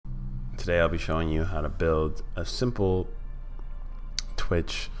Today I'll be showing you how to build a simple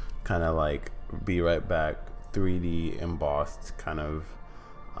Twitch kind of like be right back 3D embossed kind of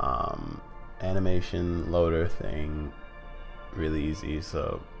animation loader thing. Really easy,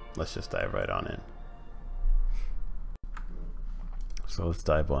 so let's just dive right on in. So let's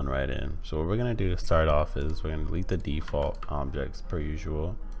dive on right in. So what we're gonna do to start off is we're gonna delete the default objects per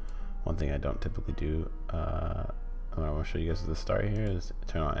usual. One thing I don't typically do, what I want to show you guys at the start here is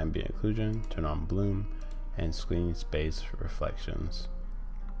turn on ambient occlusion, turn on bloom, and screen space reflections.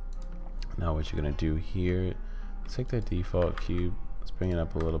 Now what you're gonna do here, let's take the default cube, let's bring it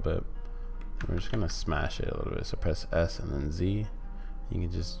up a little bit. We're just gonna smash it a little bit. So press S and then Z. You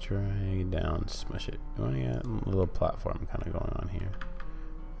can just drag it down, smush it. You want to get a little platform kind of going on here.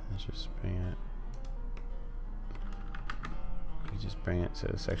 Let's just bring it. You can just bring it to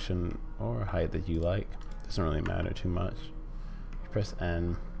a section or height that you like. Doesn't really matter too much. You press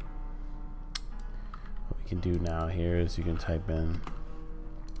N. What we can do now here is you can type in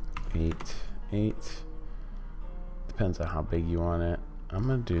 8. Depends on how big you want it. I'm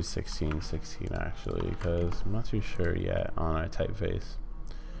gonna do 16 actually, because I'm not too sure yet on our typeface.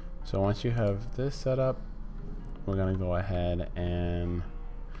 So once you have this set up, we're gonna go ahead and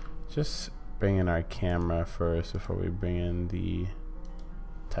just bring in our camera first before we bring in the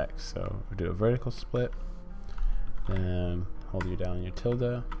text. So we do a vertical split, then hold you down your tilde,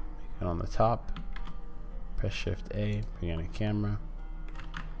 make it on the top, press Shift A, bring in a camera,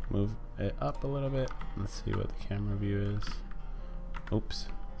 move it up a little bit. Let's see what the camera view is. Oops,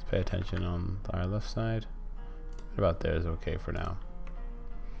 let's pay attention on our left side. About there is okay for now.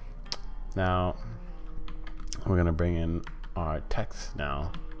 Now we're gonna bring in our text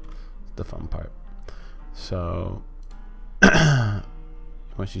now, the fun part. So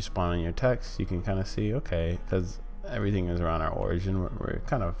once you spawn in your text, you can kind of see, okay, because everything is around our origin, we're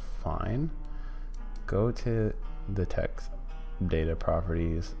kind of fine. Go to the text data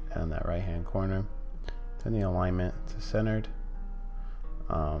properties and that right hand corner, turn the alignment to centered.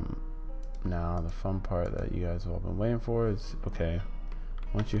 Now the fun part that you guys have all been waiting for is, okay,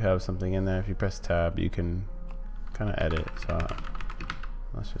 once you have something in there, if you press tab, you can kind of edit. So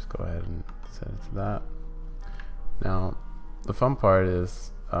let's just go ahead and set it to that. Now the fun part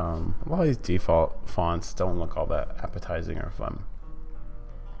is a lot of these default fonts don't look all that appetizing or fun.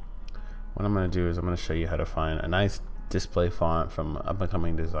 What I'm going to do is I'm going to show you how to find a nice display font from an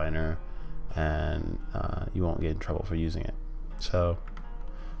up-and-coming designer, and you won't get in trouble for using it. So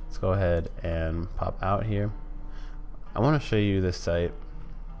let's go ahead and pop out here. I want to show you this site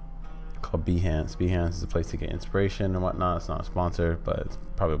called Behance. Behance is a place to get inspiration and whatnot. It's not sponsored, but it's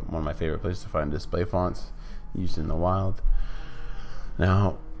probably one of my favorite places to find display fonts used in the wild.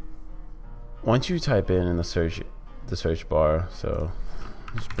 Now, once you type in the search bar, so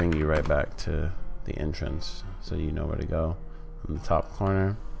just bring you right back to the entrance, so you know where to go. In the top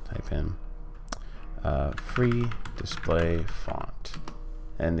corner, type in free display font,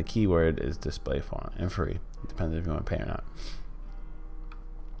 and the keyword is display font and free. It depends if you want to pay or not.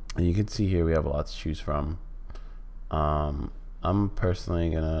 And you can see here we have a lot to choose from. I'm personally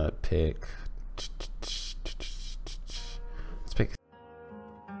gonna pick. Let's pick.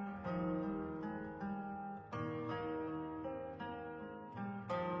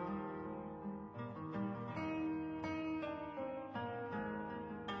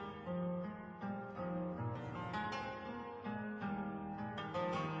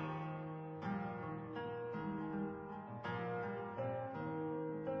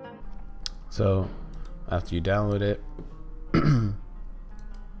 So after you download it, we're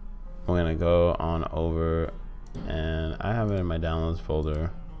gonna go on over, and I have it in my downloads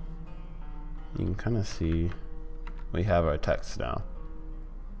folder. You can kind of see we have our text now.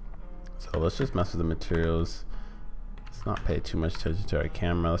 So let's just mess with the materials. Let's not pay too much attention to our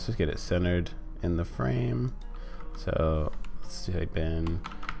camera. Let's just get it centered in the frame. So let's type in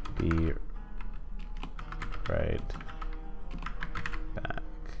be right back.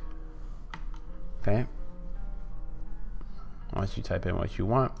 Okay. Once you type in what you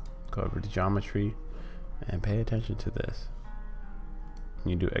want, go over to geometry and pay attention to this.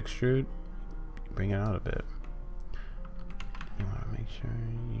 When you do extrude, bring it out a bit. You want to make sure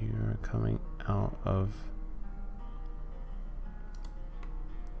you're coming out of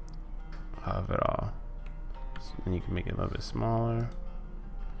it all. So then you can make it a little bit smaller.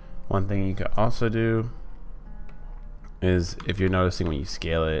 One thing you could also do is, if you're noticing when you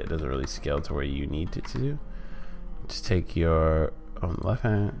scale it, it doesn't really scale to where you need it to. Just take your left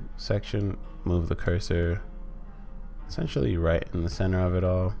hand section, move the cursor essentially right in the center of it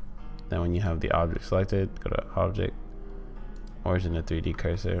all. Then when you have the object selected, go to object, origin to 3D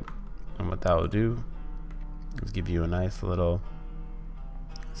cursor, And what that will do is give you a nice little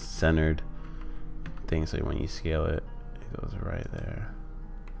centered thing, so when you scale it, it goes right there.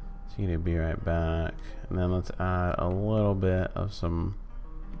 So you need to be right back. And then let's add a little bit of some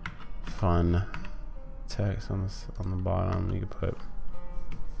fun text on this, on the bottom. You can put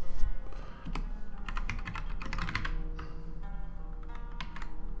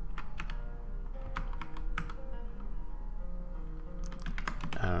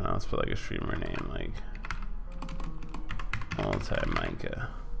I don't know, let's put like a streamer name like multimicah.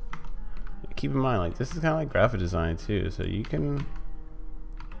 Keep in mind, like, this is kind of like graphic design too, so you can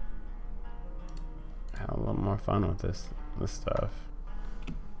have a little more fun with this stuff.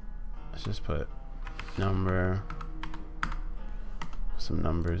 Let's just put number, some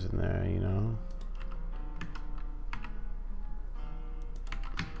numbers in there, you know.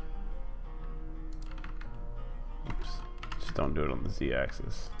 Oops. Just don't do it on the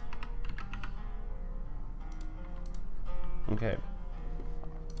z-axis. Okay.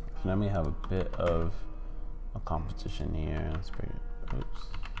 So now we have a bit of a composition here. Let's bring it, oops,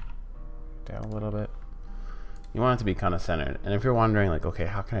 down a little bit. You want it to be kind of centered. And if you're wondering, like, okay,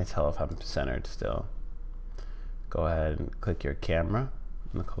 how can I tell if I'm centered still? Go ahead and click your camera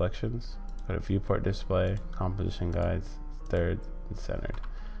in the collections. Go to viewport display, composition guides, third, and centered.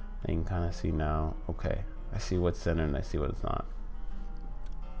 And you can kind of see now, okay, I see what's centered and I see what it's not.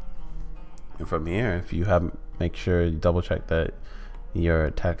 And from here, if you have, make sure you double check that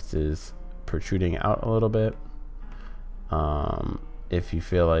your text is protruding out a little bit. If you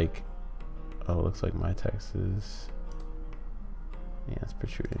feel like, oh, it looks like my text is, yeah, it's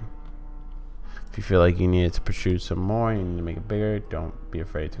protruding. If you feel like you need it to protrude some more, you need to make it bigger, don't be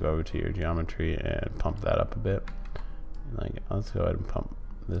afraid to go over to your geometry and pump that up a bit. Like, let's go ahead and pump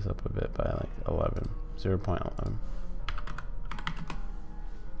this up a bit by like 0.11.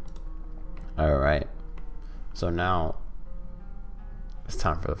 All right, so now it's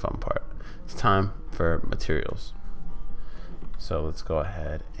time for the fun part. It's time for materials. So let's go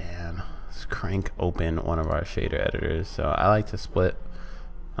ahead and let's crank open one of our shader editors. So I like to split.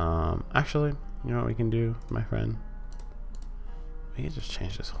 Actually, you know what we can do, my friend? We can just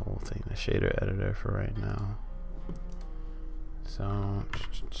change this whole thing to shader editor for right now. So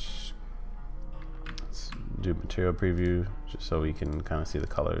let's do material preview just so we can kind of see the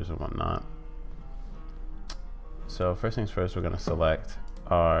colors and whatnot. So first things first, we're going to select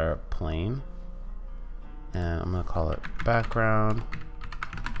our plane, and I'm going to call it background.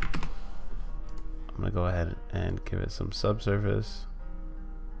 I'm going to go ahead and give it some subsurface,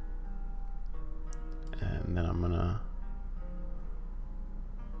 and then I'm going to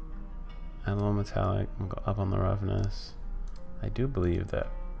add a little metallic and go up on the roughness. I do believe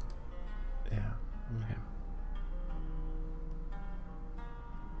that, yeah, okay.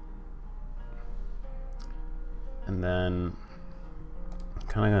 And then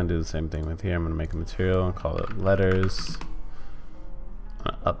kind of gonna do the same thing with here. I'm gonna make a material and call it letters.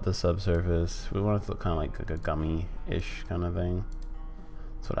 Up the subsurface. We want it to look kind of like a gummy-ish kind of thing.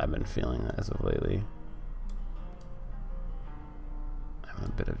 That's what I've been feeling as of lately. I'm having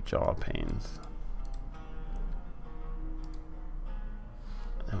a bit of jaw pains.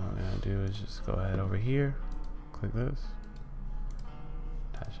 And what we're gonna do is just go ahead over here, click this,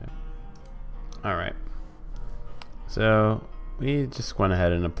 attach it. All right. So we just went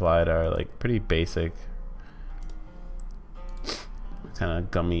ahead and applied our like pretty basic kind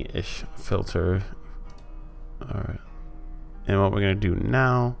of gummy-ish filter. All right. And what we're gonna do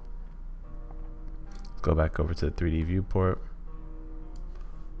now, go back over to the 3D viewport.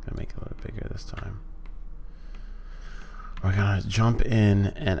 Gonna make it a little bigger this time. We're gonna jump in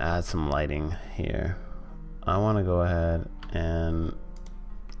and add some lighting here. I wanna go ahead and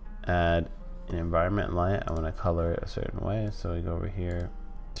add an environment light. I wanna color it a certain way. So we go over here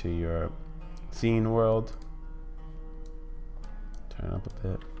to your scene world. Turn it up a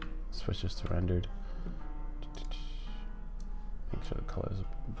bit. Switch this to rendered. Make sure the color is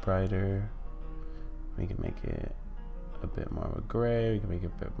brighter. We can make it a bit more of a gray. We can make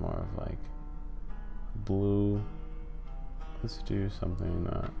it a bit more of like blue. Let's do something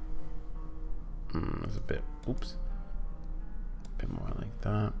that is a bit, oops, a bit more like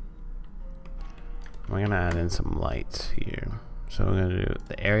that. We're gonna add in some lights here. So we're gonna do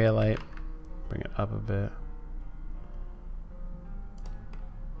the area light, bring it up a bit.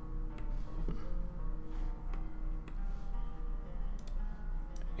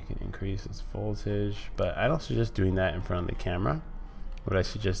 You can increase its voltage, but I don't suggest doing that in front of the camera. What I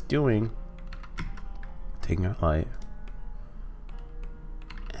suggest doing, taking a light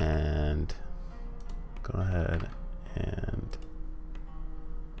and go ahead and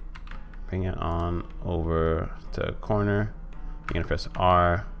bring it on over to corner. You're gonna press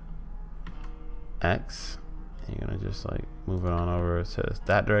R, X, and you're gonna just like move it on over to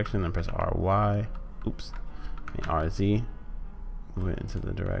that direction, then press R, Y, oops, R, Z, move it into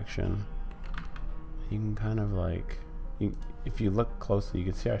the direction. You can kind of like, if you look closely, you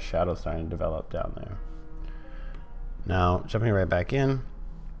can see our shadow starting to develop down there. Now, jumping right back in,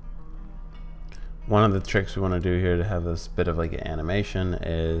 one of the tricks we want to do here to have this bit of like an animation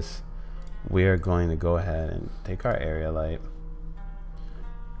is we are going to go ahead and take our area light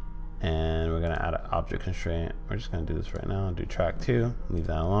and we're going to add an object constraint. We're just going to do this right now. Do track 2, leave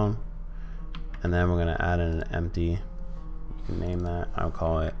that alone. And then we're going to add in an empty, you can name that, I'll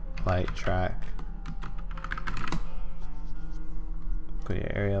call it light track. Put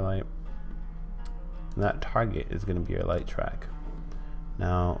your area light. And that target is going to be your light track.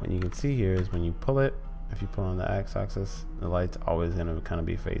 Now, what you can see here is when you pull it, if you pull on the x-axis, the light's always going to kind of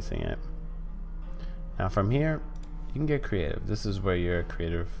be facing it. Now from here, you can get creative. This is where your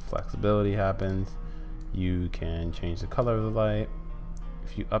creative flexibility happens. You can change the color of the light.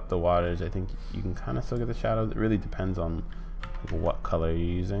 If you up the wattage, I think you can kind of still get the shadows. It really depends on like what color you're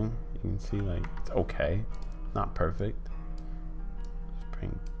using. You can see like it's okay, not perfect.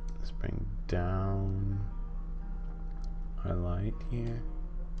 Let's bring down our light here.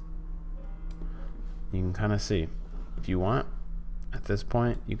 You can kind of see, if you want, at this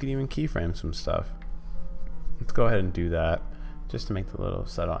point, you could even keyframe some stuff. Let's go ahead and do that just to make the little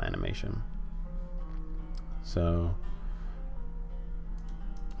subtle animation. So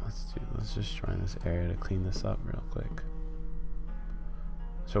let's just try this area to clean this up real quick.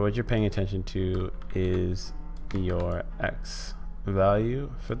 So what you're paying attention to is your X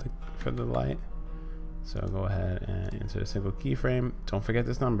value for the light. So go ahead and insert a single keyframe. Don't forget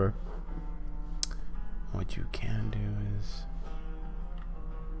this number. What you can do is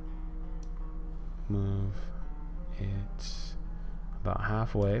move it about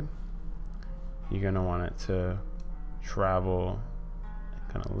halfway. You're gonna want it to travel and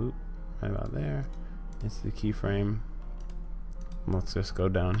kind of loop right about there. It's the keyframe. Let's just go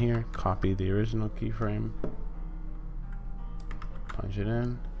down here, copy the original keyframe, punch it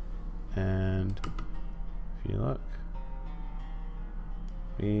in, and if you look,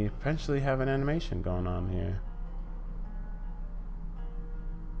 we potentially have an animation going on here.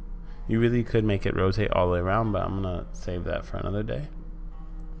 You really could make it rotate all the way around, but I'm gonna save that for another day.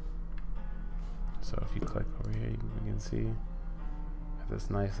 So if you click over here, you can see this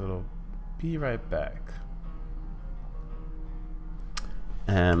nice little be right back.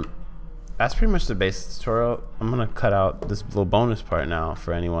 And that's pretty much the basic tutorial. I'm gonna cut out this little bonus part now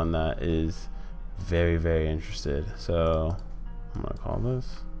for anyone that is very, very interested. So I'm gonna call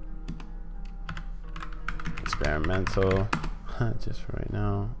this experimental just for right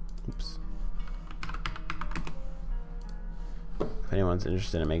now. Oops. If anyone's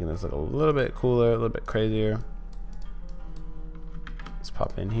interested in making this look a little bit cooler, a little bit crazier, let's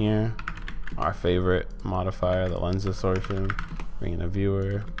pop in here our favorite modifier, the lens distortion. Bring in a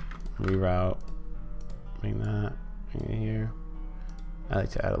viewer, reroute, bring that, bring it here. I like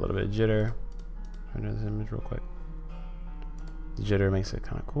to add a little bit of jitter. Render this image real quick. The jitter makes it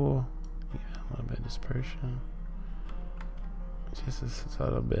kind of cool. Yeah, a little bit of dispersion. Just a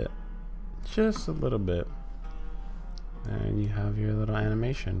little bit. Just a little bit. And you have your little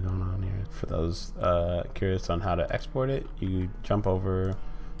animation going on here. For those curious on how to export it, you jump over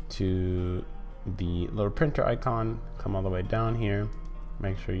to the little printer icon, come all the way down here,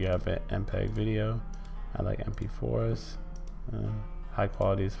 make sure you have an MPEG video. I like MP4s, high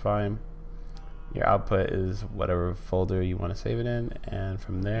quality is fine. Your output is whatever folder you want to save it in, and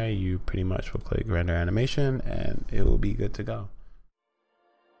from there you pretty much will click render animation and it will be good to go.